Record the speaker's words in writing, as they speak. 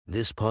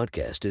This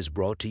podcast is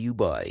brought to you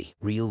by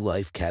Real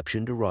Life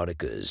Captioned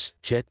Eroticas.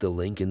 Check the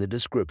link in the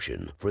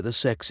description for the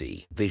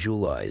sexy,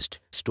 visualized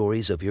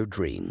stories of your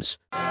dreams.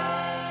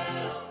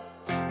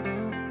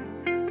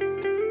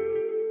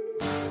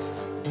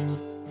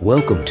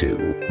 Welcome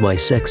to My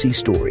Sexy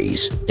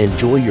Stories.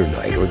 Enjoy your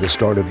night or the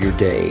start of your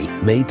day,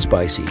 made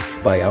spicy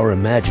by our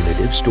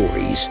imaginative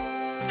stories.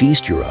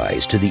 Feast your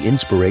eyes to the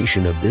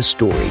inspiration of this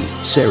story,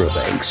 Sarah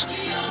Banks.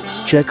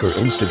 Check her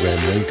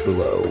Instagram linked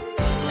below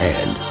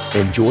and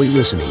enjoy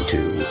listening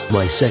to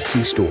My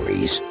Sexy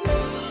Stories.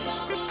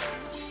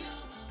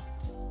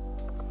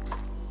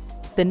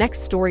 The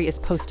next story is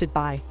posted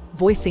by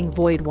Voicing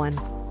Void One.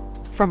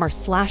 From our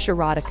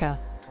 /erotica,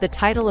 the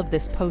title of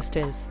this post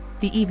is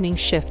The Evening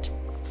Shift.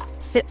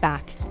 Sit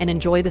back and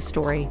enjoy the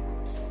story.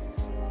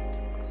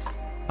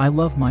 I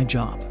love my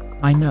job.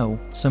 I know,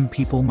 some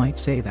people might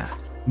say that.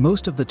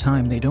 Most of the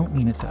time they don't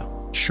mean it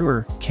though.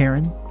 Sure,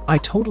 Karen, I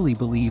totally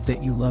believe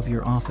that you love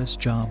your office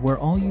job where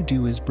all you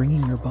do is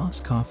bringing your boss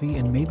coffee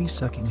and maybe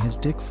sucking his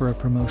dick for a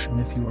promotion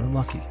if you are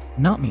lucky.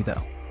 Not me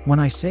though. When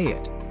I say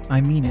it, I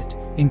mean it.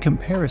 In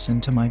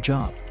comparison to my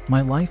job,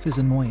 my life is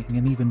annoying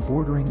and even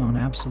bordering on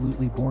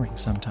absolutely boring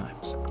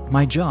sometimes.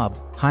 My job,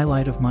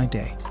 highlight of my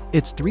day.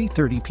 It's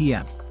 3:30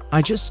 p.m.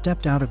 I just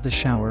stepped out of the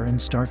shower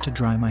and start to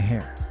dry my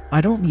hair.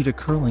 I don't need a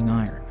curling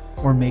iron,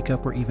 or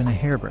makeup, or even a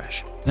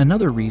hairbrush.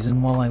 Another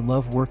reason why I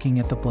love working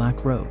at the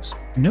Black Rose.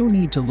 No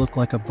need to look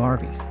like a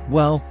Barbie.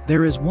 Well,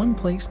 there is one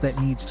place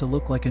that needs to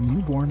look like a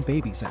newborn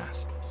baby's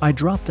ass. I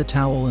drop the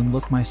towel and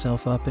look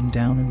myself up and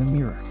down in the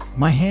mirror.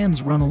 My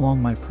hands run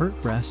along my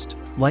pert breast,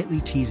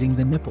 lightly teasing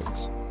the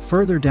nipples.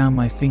 Further down,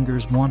 my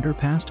fingers wander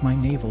past my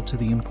navel to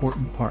the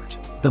important part,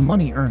 the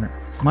money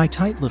earner, my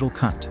tight little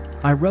cunt.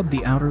 I rub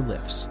the outer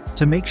lips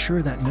to make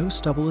sure that no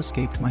stubble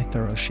escaped my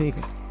thorough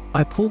shaving.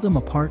 I pull them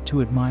apart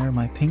to admire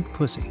my pink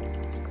pussy,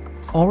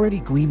 already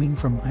gleaming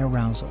from my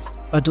arousal.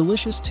 A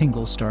delicious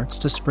tingle starts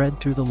to spread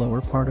through the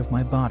lower part of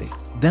my body.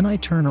 Then I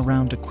turn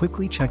around to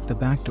quickly check the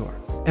back door.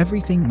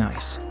 Everything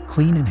nice,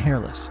 clean and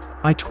hairless.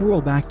 I twirl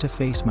back to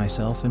face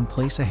myself and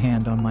place a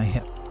hand on my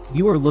hip.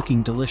 You are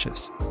looking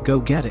delicious. Go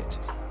get it.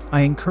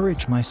 I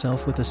encourage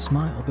myself with a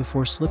smile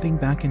before slipping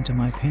back into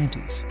my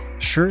panties,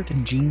 shirt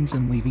and jeans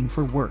and leaving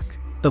for work.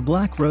 The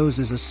Black Rose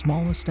is a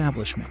small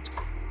establishment,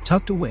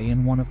 tucked away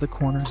in one of the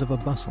corners of a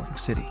bustling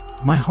city.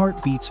 My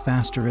heart beats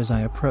faster as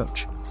I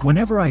approach.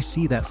 Whenever I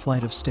see that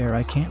flight of stair,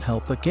 I can't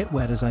help but get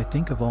wet as I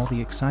think of all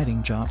the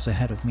exciting jobs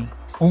ahead of me.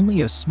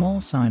 Only a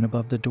small sign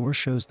above the door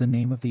shows the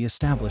name of the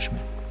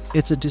establishment.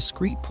 It's a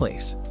discreet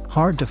place,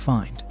 hard to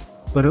find,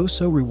 but oh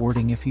so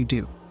rewarding if you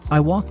do. I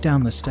walk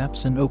down the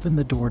steps and open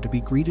the door to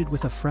be greeted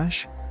with a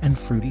fresh and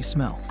fruity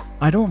smell.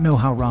 I don't know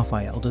how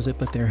Raphael does it,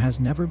 but there has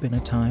never been a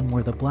time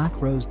where the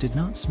Black Rose did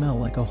not smell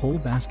like a whole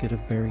basket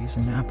of berries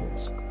and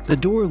apples. The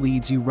door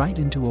leads you right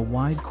into a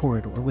wide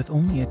corridor with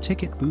only a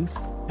ticket booth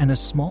and a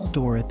small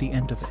door at the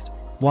end of it.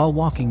 While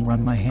walking,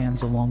 run my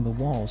hands along the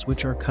walls,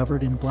 which are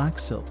covered in black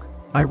silk.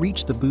 I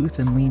reach the booth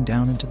and lean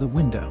down into the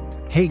window.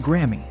 Hey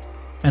Grammy.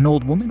 An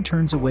old woman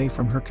turns away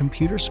from her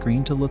computer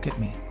screen to look at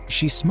me.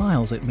 She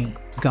smiles at me.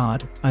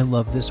 God, I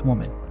love this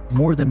woman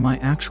more than my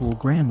actual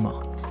grandma,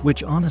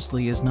 which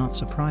honestly is not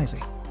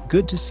surprising.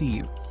 Good to see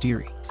you,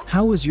 dearie.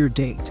 How was your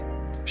date?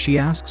 She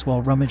asks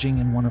while rummaging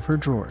in one of her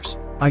drawers.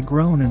 I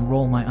groan and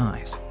roll my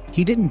eyes.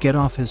 He didn't get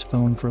off his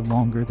phone for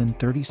longer than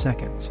 30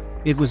 seconds.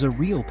 It was a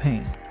real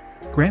pain.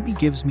 Grammy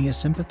gives me a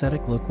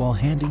sympathetic look while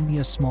handing me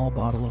a small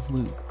bottle of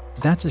lube.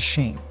 That's a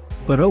shame,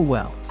 but oh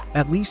well.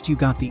 At least you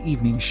got the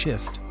evening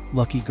shift,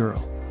 lucky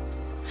girl.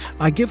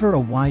 I give her a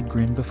wide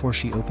grin before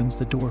she opens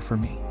the door for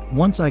me.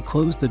 Once I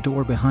close the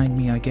door behind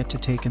me, I get to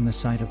take in the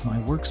sight of my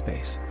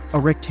workspace. A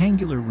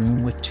rectangular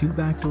room with 2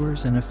 back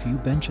doors and a few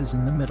benches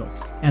in the middle.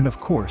 And of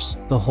course,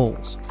 the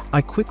holes.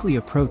 I quickly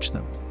approach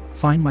them,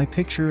 find my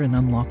picture and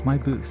unlock my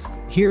booth.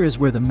 Here is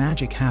where the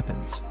magic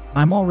happens.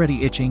 I'm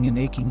already itching and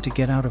aching to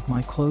get out of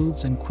my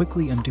clothes and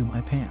quickly undo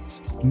my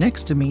pants.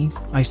 Next to me,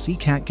 I see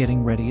Kat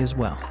getting ready as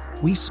well.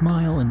 We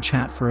smile and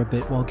chat for a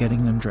bit while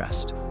getting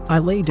undressed. I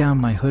lay down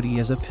my hoodie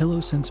as a pillow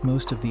since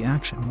most of the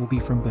action will be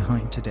from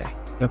behind today.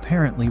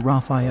 Apparently,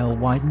 Raphael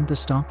widened the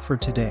stock for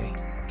today,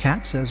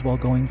 Kat says while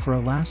going for a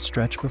last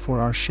stretch before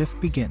our shift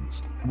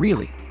begins.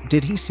 Really?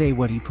 Did he say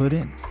what he put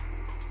in?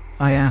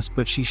 I ask,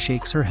 but she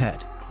shakes her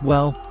head.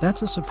 Well,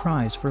 that's a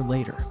surprise for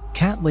later.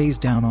 Kat lays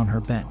down on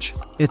her bench.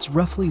 It's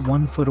roughly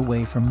 1 foot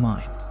away from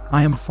mine.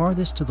 I am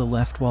farthest to the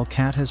left while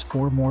Kat has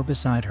 4 more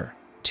beside her.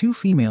 2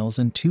 females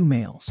and 2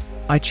 males.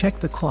 I check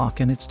the clock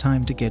and it's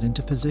time to get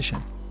into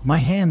position. My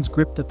hands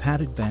grip the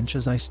padded bench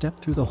as I step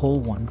through the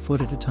hole 1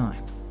 foot at a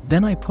time.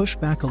 Then I push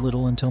back a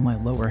little until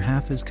my lower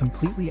half is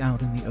completely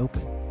out in the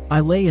open. I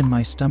lay in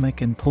my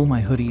stomach and pull my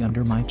hoodie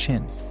under my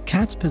chin.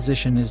 Kat's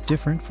position is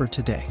different for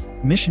today.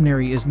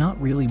 Missionary is not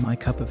really my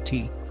cup of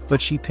tea,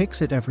 but she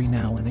picks it every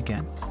now and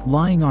again.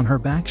 Lying on her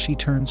back, she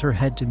turns her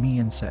head to me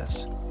and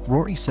says,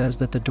 Rory says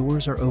that the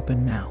doors are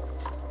open now.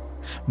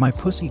 My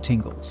pussy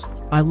tingles.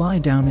 I lie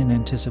down in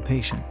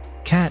anticipation.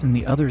 Kat and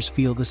the others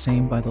feel the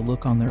same by the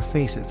look on their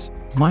faces.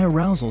 My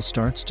arousal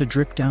starts to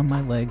drip down my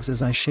legs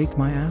as I shake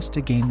my ass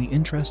to gain the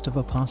interest of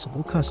a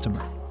possible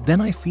customer. Then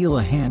I feel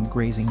a hand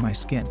grazing my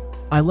skin.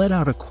 I let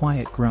out a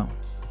quiet groan.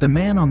 The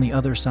man on the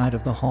other side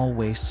of the hall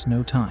wastes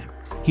no time.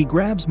 He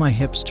grabs my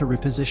hips to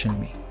reposition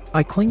me.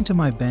 I cling to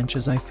my bench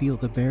as I feel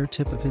the bare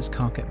tip of his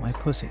cock at my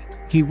pussy.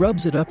 He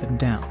rubs it up and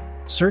down,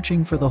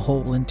 searching for the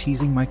hole and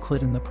teasing my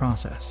clit in the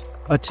process.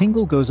 A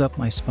tingle goes up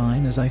my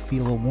spine as I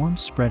feel a warmth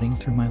spreading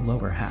through my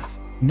lower half.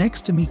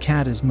 Next to me,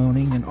 Kat is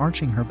moaning and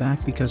arching her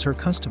back because her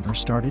customer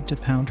started to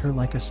pound her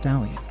like a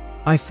stallion.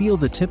 I feel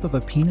the tip of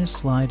a penis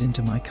slide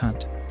into my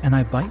cunt, and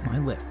I bite my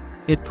lip.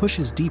 It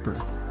pushes deeper,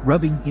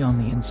 rubbing me on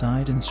the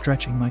inside and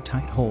stretching my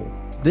tight hole.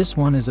 This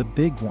one is a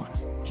big one.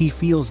 He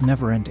feels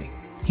never-ending.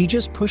 He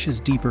just pushes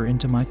deeper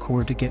into my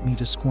core to get me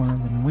to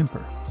squirm and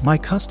whimper. My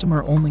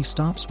customer only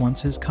stops once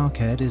his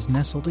cockhead is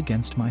nestled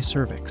against my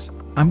cervix.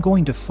 I'm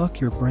going to fuck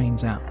your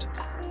brains out.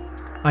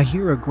 I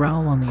hear a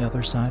growl on the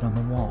other side on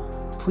the wall.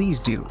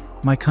 Please do.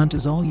 My cunt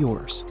is all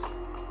yours.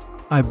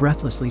 I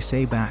breathlessly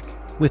say back.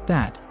 With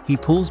that, he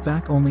pulls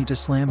back only to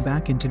slam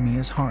back into me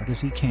as hard as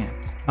he can.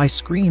 I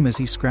scream as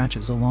he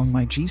scratches along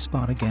my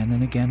G-spot again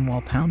and again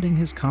while pounding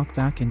his cock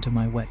back into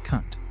my wet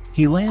cunt.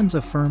 He lands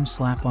a firm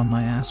slap on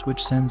my ass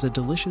which sends a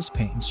delicious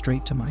pain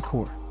straight to my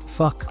core.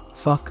 Fuck,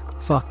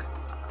 fuck, fuck.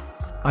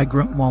 I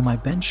groan while my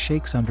bench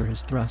shakes under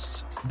his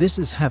thrusts. This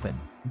is heaven.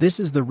 This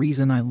is the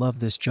reason I love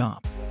this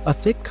job. A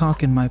thick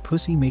cock in my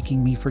pussy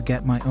making me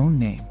forget my own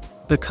name.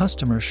 The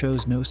customer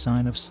shows no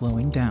sign of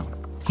slowing down.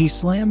 He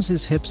slams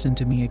his hips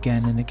into me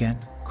again and again,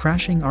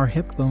 crashing our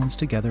hip bones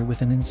together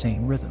with an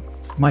insane rhythm.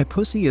 My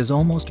pussy is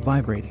almost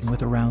vibrating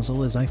with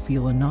arousal as I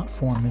feel a knot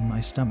form in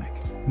my stomach.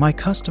 My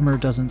customer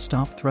doesn't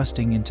stop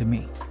thrusting into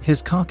me.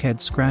 His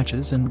cockhead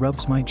scratches and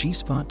rubs my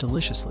G-spot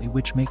deliciously,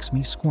 which makes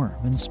me squirm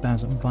and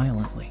spasm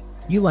violently.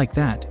 You like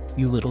that,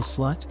 you little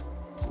slut?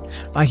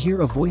 I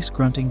hear a voice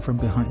grunting from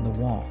behind the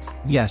wall.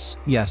 Yes,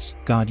 yes,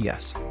 God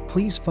yes.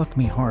 Please fuck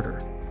me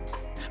harder.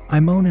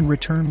 I moan in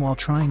return while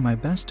trying my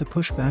best to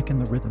push back in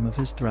the rhythm of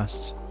his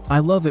thrusts. I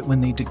love it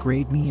when they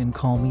degrade me and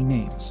call me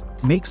names.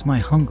 Makes my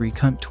hungry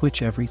cunt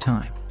twitch every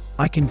time.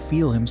 I can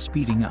feel him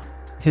speeding up.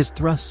 His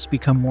thrusts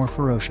become more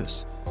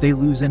ferocious. They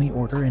lose any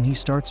order and he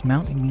starts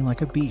mounting me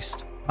like a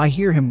beast. I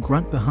hear him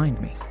grunt behind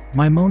me.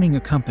 My moaning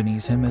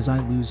accompanies him as I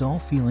lose all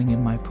feeling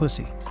in my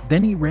pussy.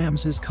 Then he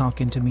rams his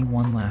cock into me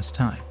one last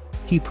time.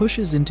 He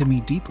pushes into me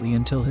deeply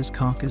until his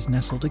cock is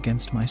nestled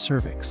against my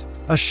cervix.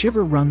 A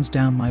shiver runs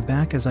down my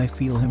back as I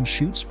feel him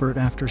shoot spurt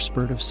after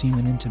spurt of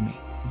semen into me.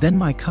 Then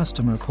my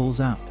customer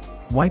pulls out,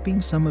 wiping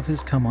some of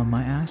his cum on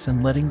my ass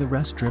and letting the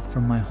rest drip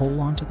from my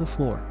hole onto the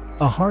floor.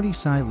 A hearty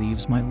sigh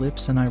leaves my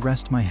lips and I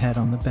rest my head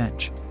on the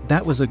bench.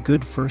 That was a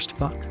good first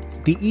fuck.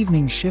 The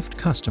evening shift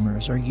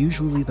customers are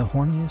usually the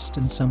horniest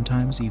and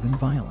sometimes even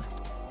violent.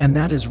 And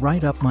that is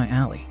right up my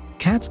alley.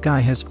 Kat's guy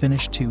has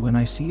finished too and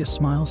I see a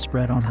smile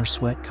spread on her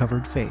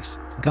sweat-covered face.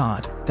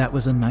 God, that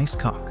was a nice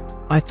cock.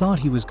 I thought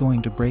he was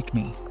going to break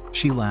me.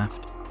 She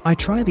laughed. I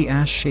try the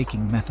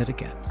ass-shaking method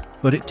again,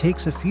 but it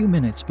takes a few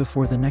minutes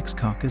before the next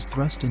cock is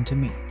thrust into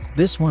me.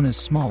 This one is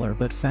smaller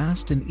but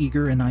fast and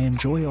eager and I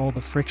enjoy all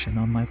the friction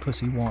on my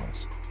pussy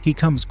walls. He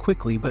comes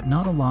quickly but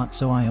not a lot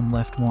so I am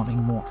left wanting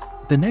more.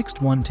 The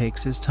next one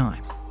takes his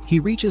time. He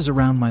reaches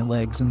around my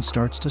legs and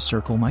starts to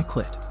circle my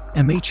clit.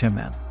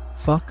 MHMM.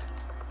 Fuck.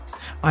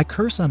 I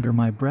curse under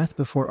my breath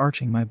before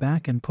arching my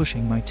back and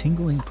pushing my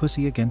tingling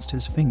pussy against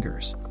his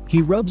fingers.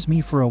 He rubs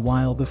me for a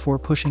while before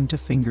pushing 2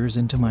 fingers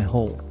into my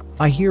hole.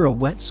 I hear a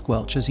wet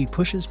squelch as he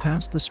pushes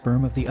past the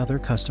sperm of the other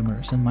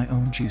customers and my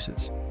own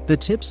juices. The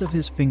tips of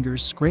his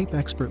fingers scrape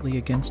expertly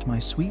against my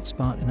sweet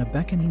spot in a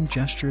beckoning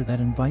gesture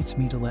that invites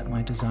me to let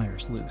my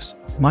desires loose.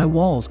 My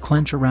walls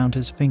clench around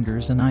his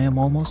fingers and I am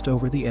almost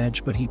over the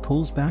edge, but he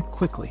pulls back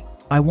quickly.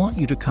 I want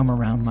you to come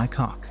around my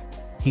cock,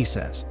 he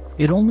says.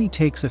 It only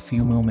takes a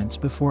few moments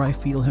before I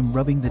feel him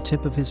rubbing the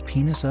tip of his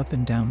penis up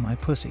and down my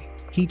pussy.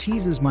 He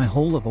teases my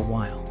hole of a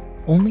while,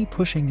 only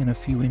pushing in a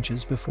few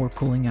inches before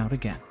pulling out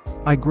again.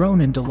 I groan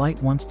in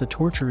delight once the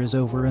torture is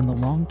over and the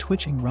long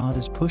twitching rod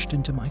is pushed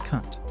into my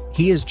cunt.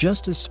 He is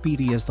just as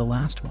speedy as the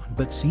last one,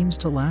 but seems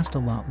to last a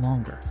lot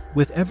longer.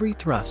 With every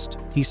thrust,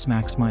 he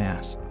smacks my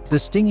ass. The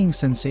stinging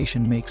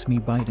sensation makes me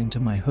bite into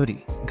my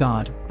hoodie.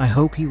 God, I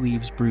hope he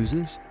leaves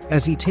bruises.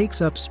 As he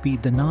takes up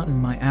speed, the knot in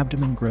my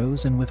abdomen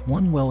grows and with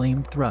one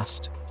well-aimed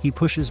thrust, he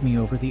pushes me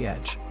over the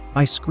edge.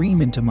 I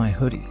scream into my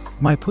hoodie.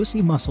 My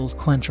pussy muscles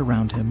clench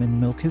around him and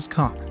milk his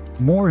cock.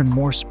 More and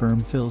more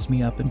sperm fills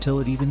me up until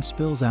it even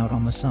spills out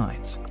on the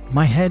sides.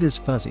 My head is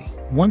fuzzy.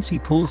 Once he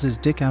pulls his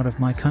dick out of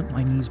my cunt,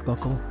 my knees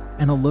buckle,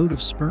 and a load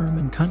of sperm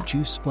and cunt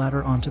juice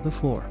splatter onto the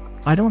floor.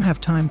 I don't have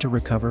time to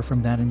recover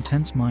from that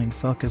intense mind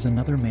fuck as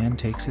another man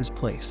takes his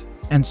place.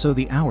 And so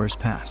the hours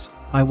pass.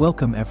 I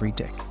welcome every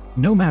dick.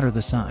 No matter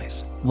the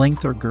size,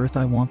 length or girth,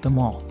 I want them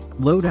all.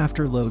 Load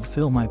after load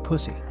fill my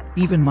pussy.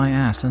 Even my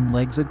ass and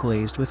legs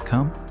aglazed with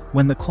cum.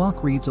 When the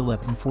clock reads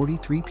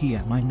 11:43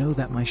 p.m. I know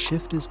that my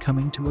shift is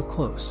coming to a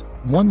close.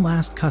 One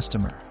last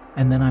customer,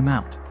 and then I'm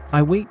out.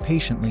 I wait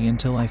patiently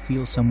until I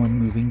feel someone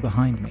moving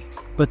behind me.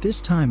 But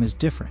this time is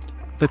different.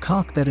 The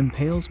cock that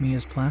impales me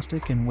is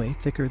plastic and way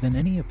thicker than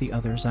any of the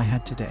others I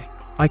had today.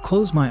 I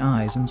close my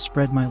eyes and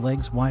spread my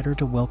legs wider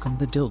to welcome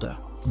the dildo,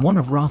 one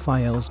of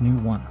Raphael's new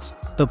ones.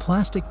 The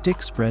plastic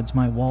dick spreads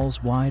my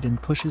walls wide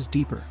and pushes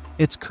deeper.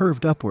 It's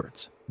curved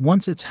upwards.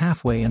 Once it's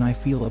halfway and I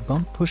feel a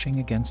bump pushing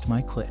against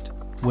my clit.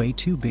 Way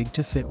too big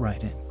to fit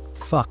right in.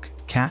 Fuck,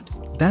 cat,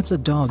 that's a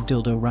dog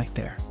dildo right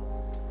there.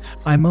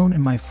 I moan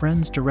in my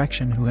friend's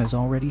direction who has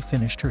already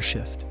finished her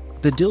shift.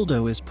 The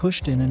dildo is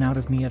pushed in and out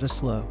of me at a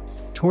slow,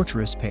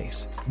 torturous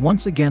pace.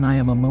 Once again I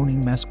am a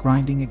moaning mess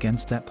grinding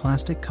against that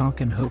plastic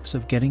cock in hopes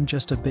of getting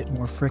just a bit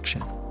more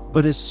friction.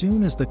 But as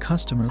soon as the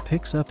customer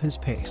picks up his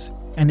pace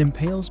and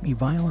impales me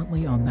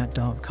violently on that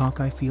dog cock,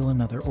 I feel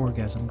another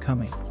orgasm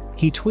coming.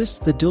 He twists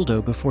the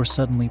dildo before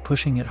suddenly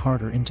pushing it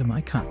harder into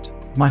my cunt.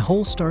 My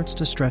hole starts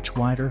to stretch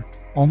wider,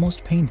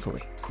 almost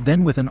painfully.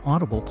 Then with an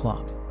audible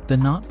plop, the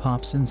knot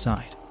pops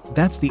inside.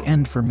 That's the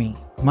end for me.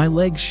 My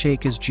legs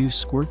shake as juice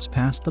squirts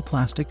past the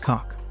plastic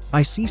cock.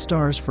 I see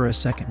stars for a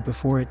second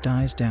before it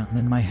dies down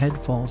and my head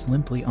falls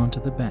limply onto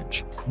the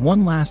bench.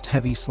 One last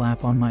heavy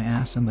slap on my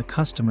ass and the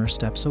customer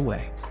steps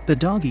away. The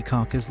doggy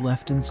cock is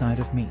left inside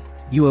of me.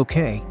 "You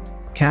okay?"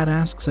 Cat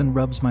asks and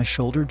rubs my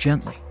shoulder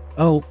gently.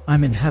 "Oh,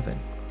 I'm in heaven."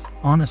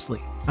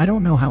 Honestly, I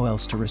don't know how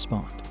else to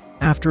respond.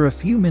 After a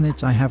few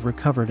minutes I have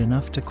recovered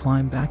enough to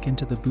climb back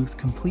into the booth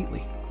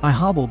completely. I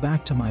hobble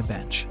back to my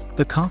bench,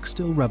 the cock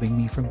still rubbing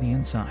me from the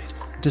inside.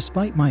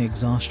 Despite my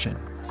exhaustion,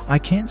 I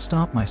can't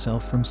stop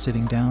myself from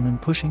sitting down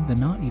and pushing the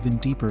knot even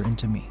deeper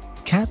into me.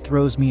 Cat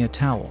throws me a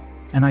towel,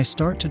 and I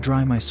start to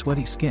dry my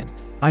sweaty skin.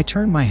 I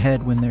turn my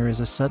head when there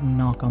is a sudden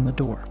knock on the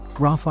door.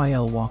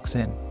 Raphael walks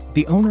in.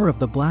 The owner of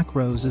the Black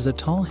Rose is a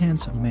tall,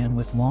 handsome man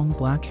with long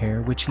black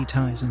hair which he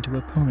ties into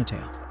a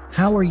ponytail.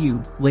 "How are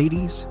you,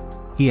 ladies?"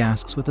 he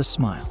asks with a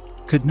smile.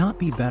 "Could not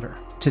be better.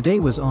 Today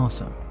was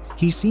awesome."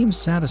 He seems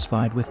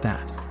satisfied with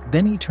that.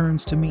 Then he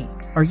turns to me.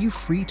 "Are you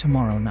free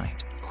tomorrow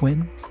night,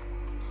 Quinn?"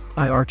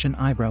 I arch an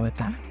eyebrow at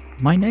that.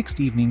 My next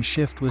evening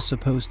shift was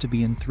supposed to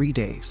be in 3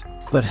 days.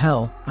 But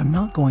hell, I'm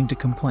not going to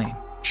complain.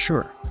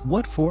 "Sure,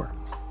 what for?"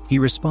 He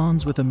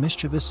responds with a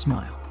mischievous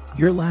smile.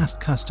 "Your last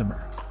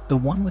customer, the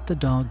one with the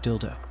dog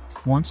dildo,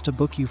 wants to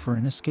book you for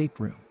an escape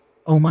room."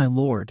 "Oh my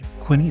lord,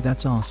 Quinny,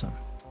 that's awesome."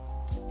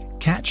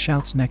 Cat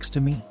shouts next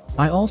to me.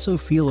 I also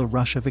feel a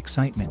rush of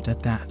excitement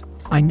at that.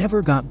 I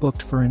never got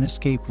booked for an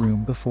escape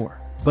room before,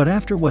 but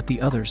after what the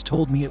others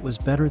told me, it was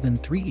better than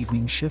 3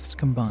 evening shifts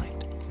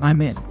combined.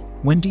 I'm in.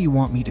 "When do you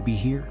want me to be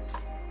here?"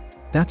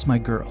 "That's my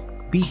girl.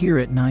 Be here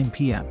at 9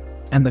 p.m.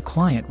 And the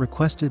client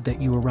requested that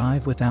you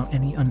arrive without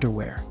any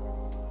underwear."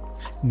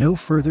 No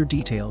further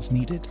details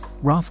needed.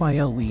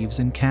 Raphael leaves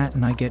and Kat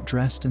and I get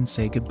dressed and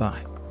say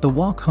goodbye. The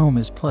walk home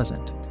is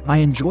pleasant. I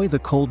enjoy the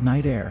cold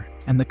night air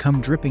and the cum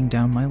dripping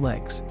down my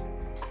legs.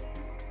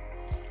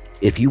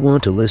 If you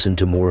want to listen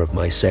to more of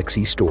my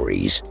sexy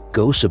stories,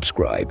 go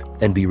subscribe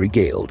and be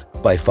regaled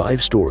by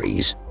 5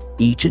 stories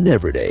each and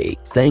every day.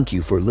 Thank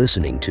you for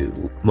listening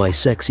to My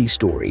Sexy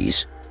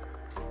Stories.